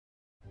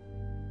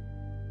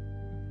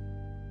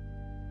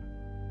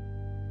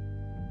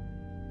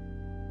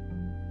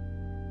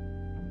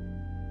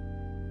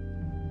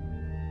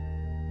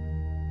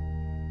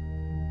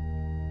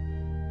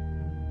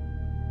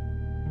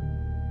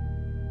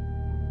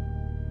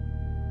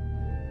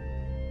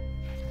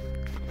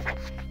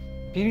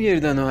Bir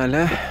yerdən o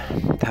hələ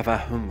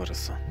təvəhhüm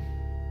vurursan.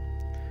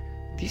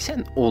 Deyirsən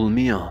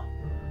olmuyor,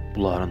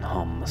 bunların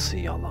hamısı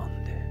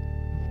yalandır.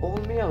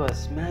 Olmuyor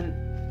bəs, mən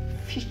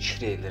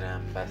fikr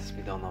edirəm bəs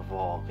bir dana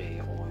vaqi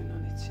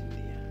oyunun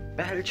içindəyəm.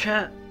 Bəlkə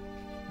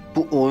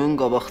bu oyun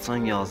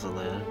qabaqcan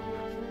yazılır,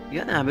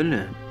 ya nə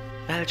bilim,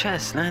 bəlkə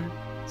əslən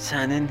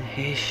sənin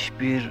heç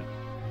bir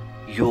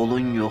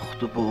yolun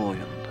yoxdur bu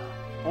oyunda.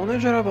 Ona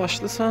görə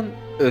başlasan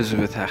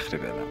özünü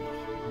təxrib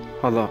eləmək.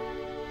 Hala,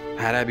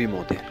 hərə bir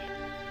model.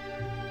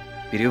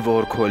 Biri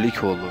workolik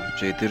olur,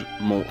 gedir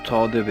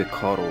mu'tadə bir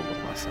kar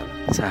olur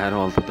məsələn. Səhər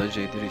 6-da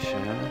gedir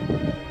işə.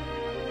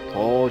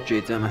 Ta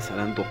gecə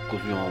məsələn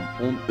 9 yam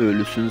 10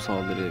 ölüsün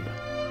salır evə.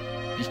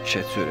 Bir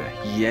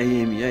çörək,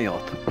 yeyə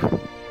yatıb.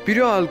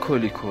 Biri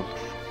alkolik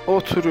olur.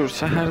 Oturur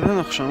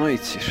səhərdən axşama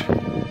içir.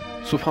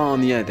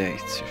 Subhaniyə də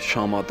içir,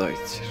 şama da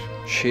içir.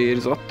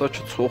 Şeirzat da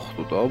ki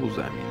çoxdur da bu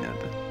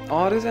zəminədə.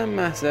 Arizən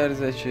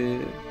məhzərizə ki,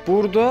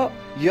 burada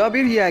ya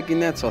bir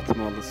yəqinə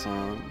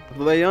çatmalısan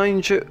və ya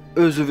inki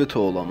özüvü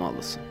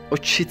olamalısan. O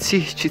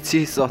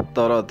kiçik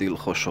zatlara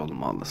dilxoş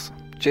olmalısan.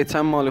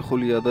 Keçən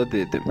Melancholi'da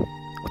dedim,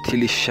 o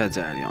tilişə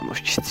cəryan, o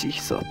kiçik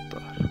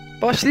zatlar.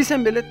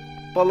 Başlayırsan belə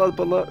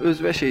bala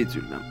özvə şey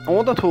cürləm.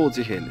 Onu da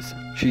tocih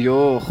eləsən. Ki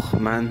yox,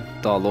 mən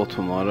dala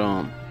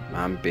otumaram,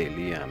 mən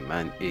beliyəm,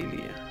 mən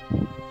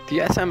eliyəm.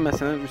 Deyəsən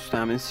məsələn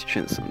Rüstəmin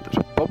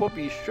sikinsindir. Baba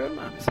bir iş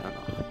görməmisən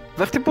axı.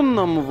 Vəqti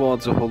bununla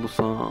müvacih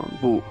olursan,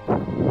 bu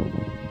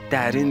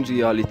dərin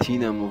reality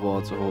ilə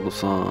müvacih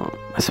olursan,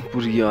 məsələn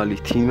bu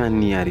reality mən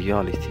niyə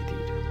reality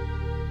deyirəm?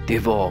 De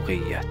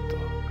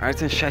vaqiyyətdir.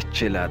 Hərçən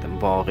şək elədim,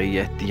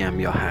 vaqiyyət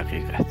deyəm ya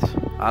həqiqət.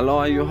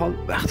 Əlayyuhal,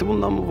 vəqti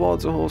bununla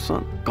müvacih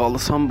olsan,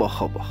 qalırsan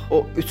baxa.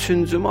 O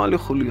 3-cü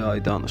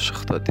Melancholi'yi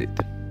danışıqda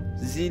dedim.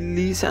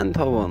 Zilliysən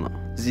tavana,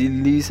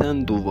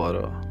 zilliysən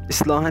duvara.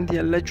 İslahen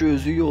deyərlər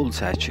gözü yol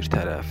çəkir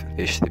tərəfin.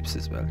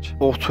 Eşidibsiz bəlkə.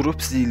 Oturub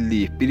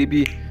zilliyib, biri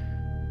bir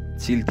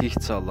cildik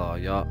çala,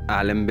 ya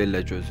əlim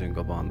belə gözün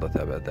qabağında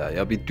təbədə,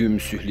 ya bir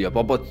dümsühlüyə.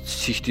 Baba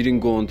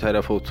sikdirin qonun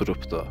tərəfə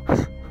oturub da.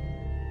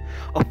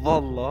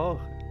 Vallahi,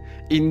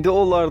 indi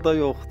onlarda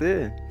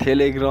yoxdur.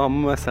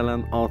 Telegramı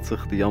məsələn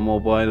açıqdır, ya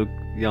mobil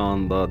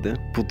yanındadır.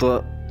 Bu da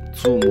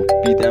zoomub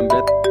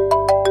birdən-birə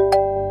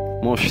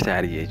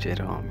مشتری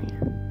گرامی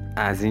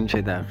از این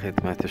که در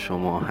خدمت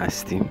شما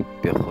هستیم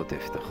به خود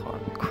افتخار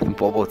میکنیم.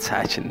 بابا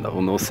çəkin də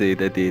onu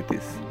şeydə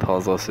dediniz.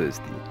 Taza söz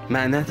deyim.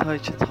 Mənə tay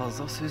ki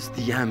taza söz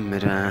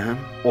deyəmirəm.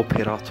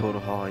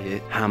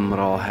 Operatorهای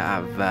همراه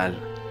اول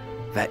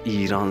və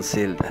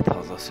İransel də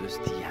taza söz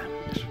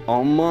deyəmir.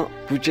 Amma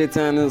bu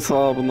gecənin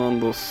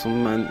hesabından dostum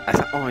mən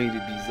əsən ayrı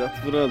bir zat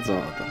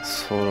vuracaqdım.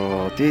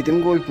 Sonra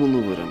dedim qoy bunu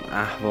vurum.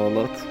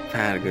 Əhvalat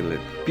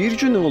fərqlidir. Bir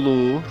gün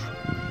olur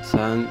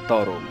sən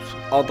dar olursan.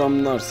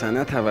 Adamlar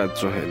sənə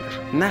təvəccüh edir.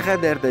 Nə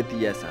qədər də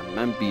deyəsən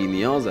mən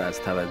biniyaz az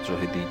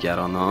təvəccüh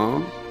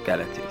دیگرانam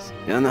qələt etsin.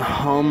 Yəni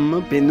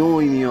hamı be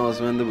noy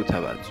niyazməndir bu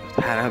təvəccüh.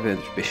 Hərə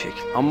bir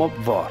şəkil. Amma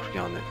var,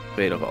 yəni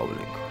qeyri qabil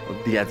inkar. O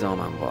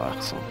deyəcəm mən bu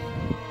axşam.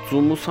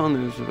 Cumusan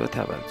özü və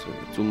təvəccüh.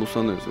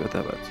 Cumusan özü və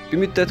təvəccüh.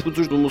 Bir müddət bu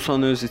cür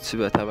cumusan özü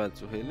içi və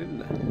təvəccüh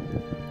edirlər.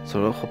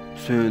 Sonra xop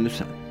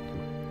sönüsən.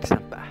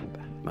 Sən bəh.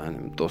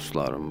 Mənim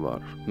dostlarım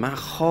var. Mən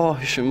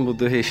xahişim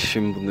budur, heç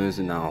kim bunu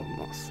özünə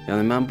almaz.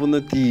 Yəni mən bunu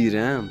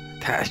deyirəm,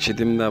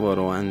 təkidim də var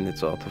o ən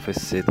nicat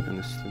fəsədən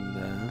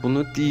üstündə.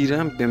 Bunu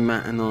deyirəm be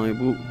mənayı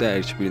bu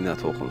dərk bilinə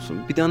toxunsun.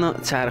 Bir dana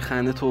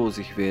çərxəni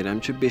tozih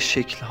verirəm ki, be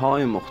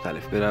şəkilهای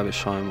müxtəlif, be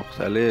rəvişهای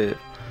müxtəlif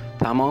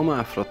tamam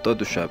əfradda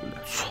düşə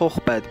bilər.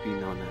 Çox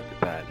bədbinanədir,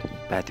 bəli,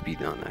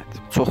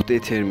 bədbinanədir. Çox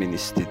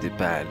deterministidir,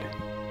 bəli,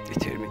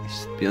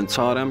 determinist. Yəni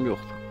çarəm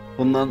yoxdur.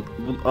 Bundan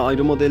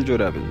ayrı model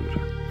görə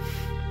bilmirəm.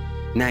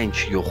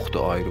 Nəinki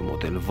yoxdur ayrı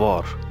model,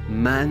 var.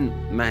 Mən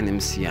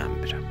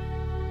mənimsiyəmirəm.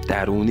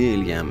 Dəruni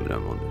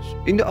eləyəmirəm onu.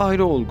 İndi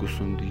ayrı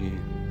olğusun deyin.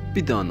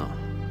 Bir dana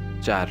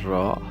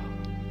cərrah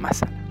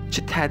məsələn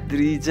ki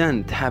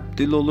tədricən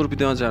təbdil olur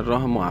bir dana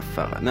cərrah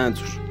müvəffəqə. Nə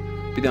cür?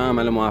 Bir dana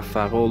əməli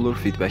müvəffəqə olur,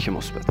 feedback-i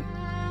müsbət.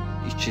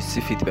 İkisi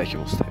feedback-i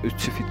müsbət,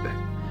 üçü feedback.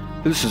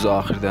 Bilirsiniz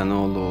axirdə nə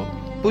olur?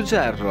 Bu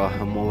cərrah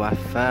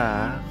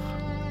müvəffəq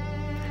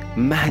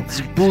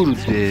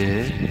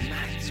məcburdur.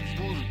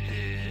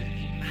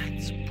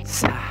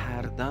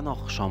 Səhərdən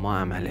axşama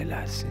əməl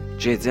eləsin.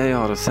 Gecə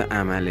yarısı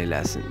əməl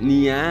eləsin.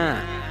 Niyə?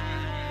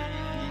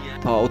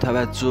 Ta o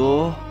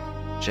təvəccüh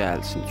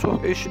gəlsin.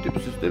 Çox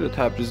eşidibsiz də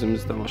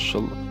Təbrizimizdə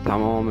maşallah.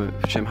 Tamamı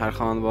fikrim hər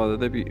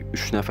xanvadədə bir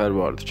 3 nəfər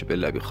vardı ki,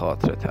 belə bir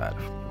xatirə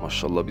tərif.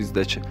 Maşallah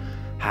bizdə ki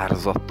hər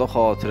zatda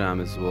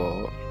xatirəmiz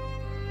var.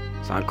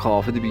 Sən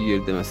kafidir bir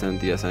yerdə məsələn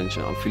deyəsən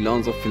ki,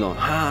 filanca filan.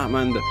 Hə,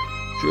 mən də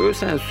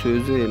görsən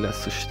sözü elə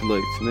sıçdılar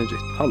içinə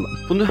getdi. Hala.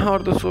 Bunu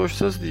harda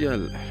soruşsaz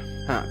deyərlər.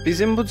 Hə,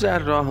 bizim bu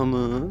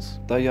cərrahımız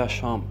da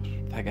yaşamır.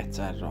 Fəqət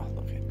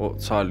cərrahlıq. O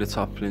Charlie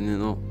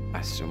Chaplin'in o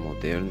əsri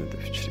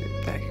modernidir fikri.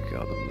 Dəqiq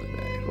yadımda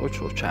deyil. O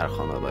çox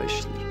kərxanada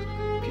işləyir.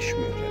 Piş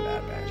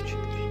möhrələr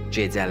bərkidir.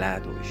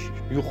 Gecələr o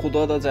işləyir.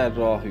 Yuxuda da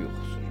cərrah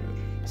yuxusu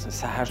görür. Məsələn,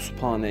 səhər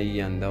sübhanə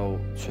yeyəndə o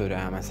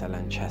çörəyə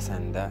məsələn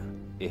kəsəndə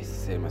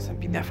esse məsələn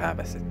bir nəfər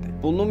vəsətdə.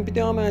 Bunun bir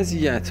də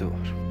məziyyəti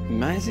var.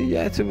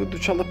 Məziyyəti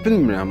budur ki, Allah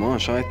bilmirəm ha,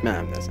 şayət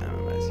mənim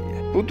nəzərimə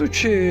məziyyət. Budur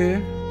ki,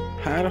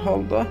 hər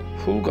halda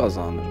pul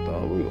qazanır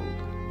da bu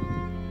yolda.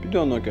 Bir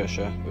də ona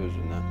qəşəng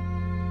özünə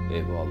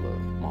ev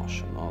alır,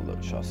 maşın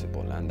alır, şasi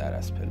بلند در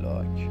از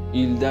پلاک.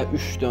 İldə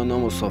 3 dənə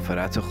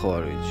müsafirət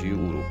xarici,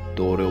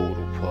 دور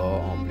Avropa,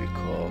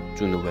 Amerika,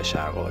 Cənub və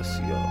Şərq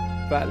Asiya.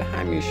 Bəli,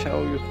 həmişə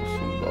o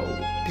yuxusunda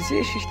olur. Biz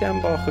eşikdən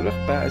baxırıq,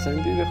 bəzən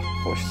deyirik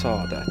xoş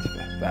saadət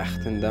və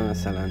vaxtında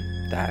məsələn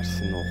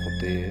dərsini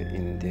oxudu,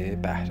 indi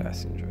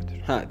bəhrəsini götür.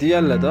 Hə,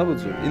 deyirlər də bu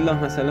cür. İlla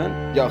məsələn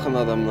yaxın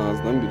adamın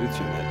ağzından biri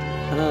çönədir.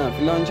 Hə,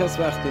 filan kəs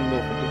vaxtında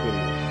oxudu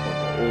belə.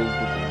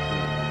 Oldu.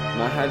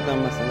 Mən hərdən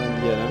məsələn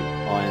deyirəm,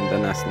 ayında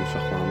nəslin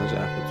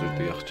uşaqlarına bu cür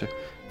deyək ki,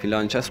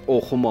 filan kəs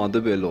oxumadı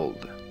belə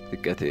oldu.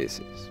 Diqqət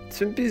edirsiniz.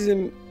 Çünki bizim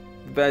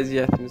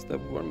vəziyyətimizdə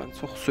bu var. Mən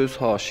çox söz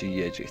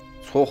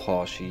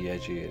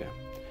haşiyəcəyirəm.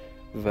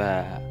 Və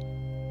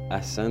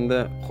əslində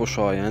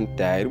xoşayənd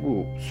deyil bu.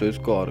 Söz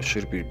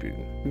qarışır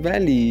bir-birinə.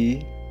 Vəli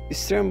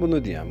İstəyirəm bunu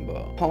deyəm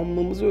bax.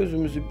 Hamımız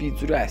özümüzü bir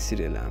cür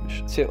əsir eləmiş.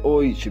 Çə o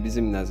ki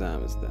bizim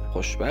nəzərimizdə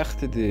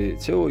xoşbəxtdir,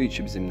 çə o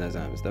ki bizim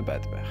nəzərimizdə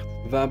bədbəxt.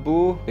 Və bu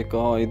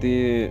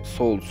qaidə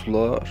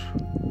solçular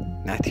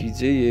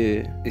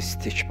nəticəyi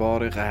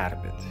istikbar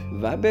qərbidir.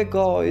 Və be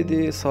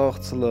qaidə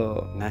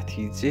sağçılar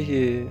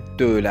nəticəyi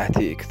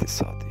dövləti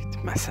iqtisadidir.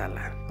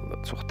 Məsələn,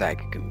 çox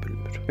dəqiqin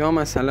bilmir. Ya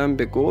məsələn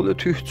be qol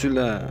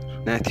tühcülər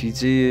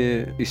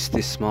nəticəyi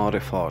istismar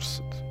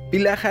farsıdır.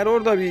 Biləxər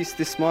orada bir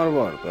istismar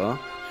var da.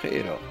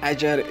 Xeyr,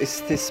 əgər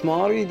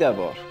istismarı da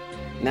var,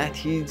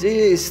 nəticə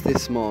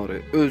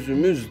istismarı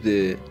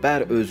özümüzdür,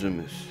 bər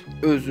özümüz.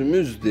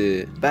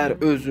 Özümüzdür, bər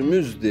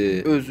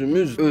özümüzdür,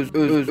 özümüz öz.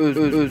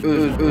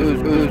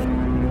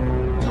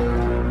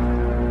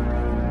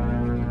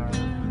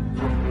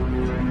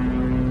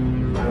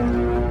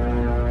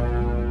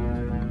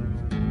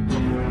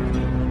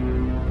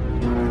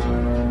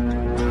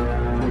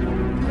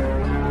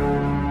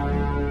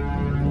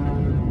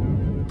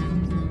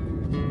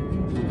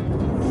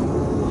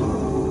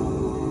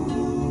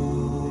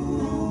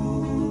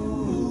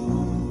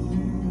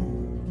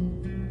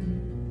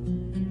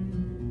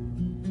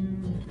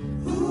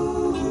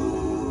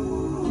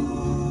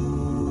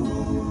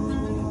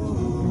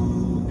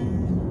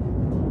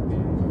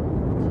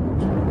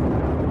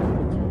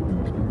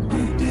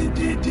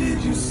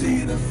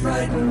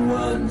 Frightened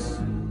ones.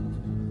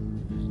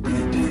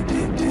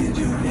 Did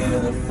you hear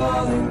the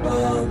falling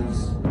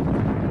bombs?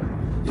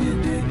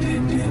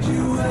 Did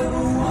you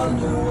ever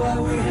wonder why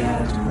we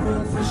had to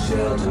run for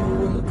shelter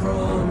when the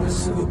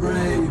promise of a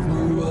brave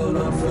new world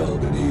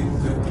unfurled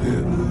beneath the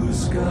clear blue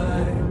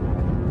sky?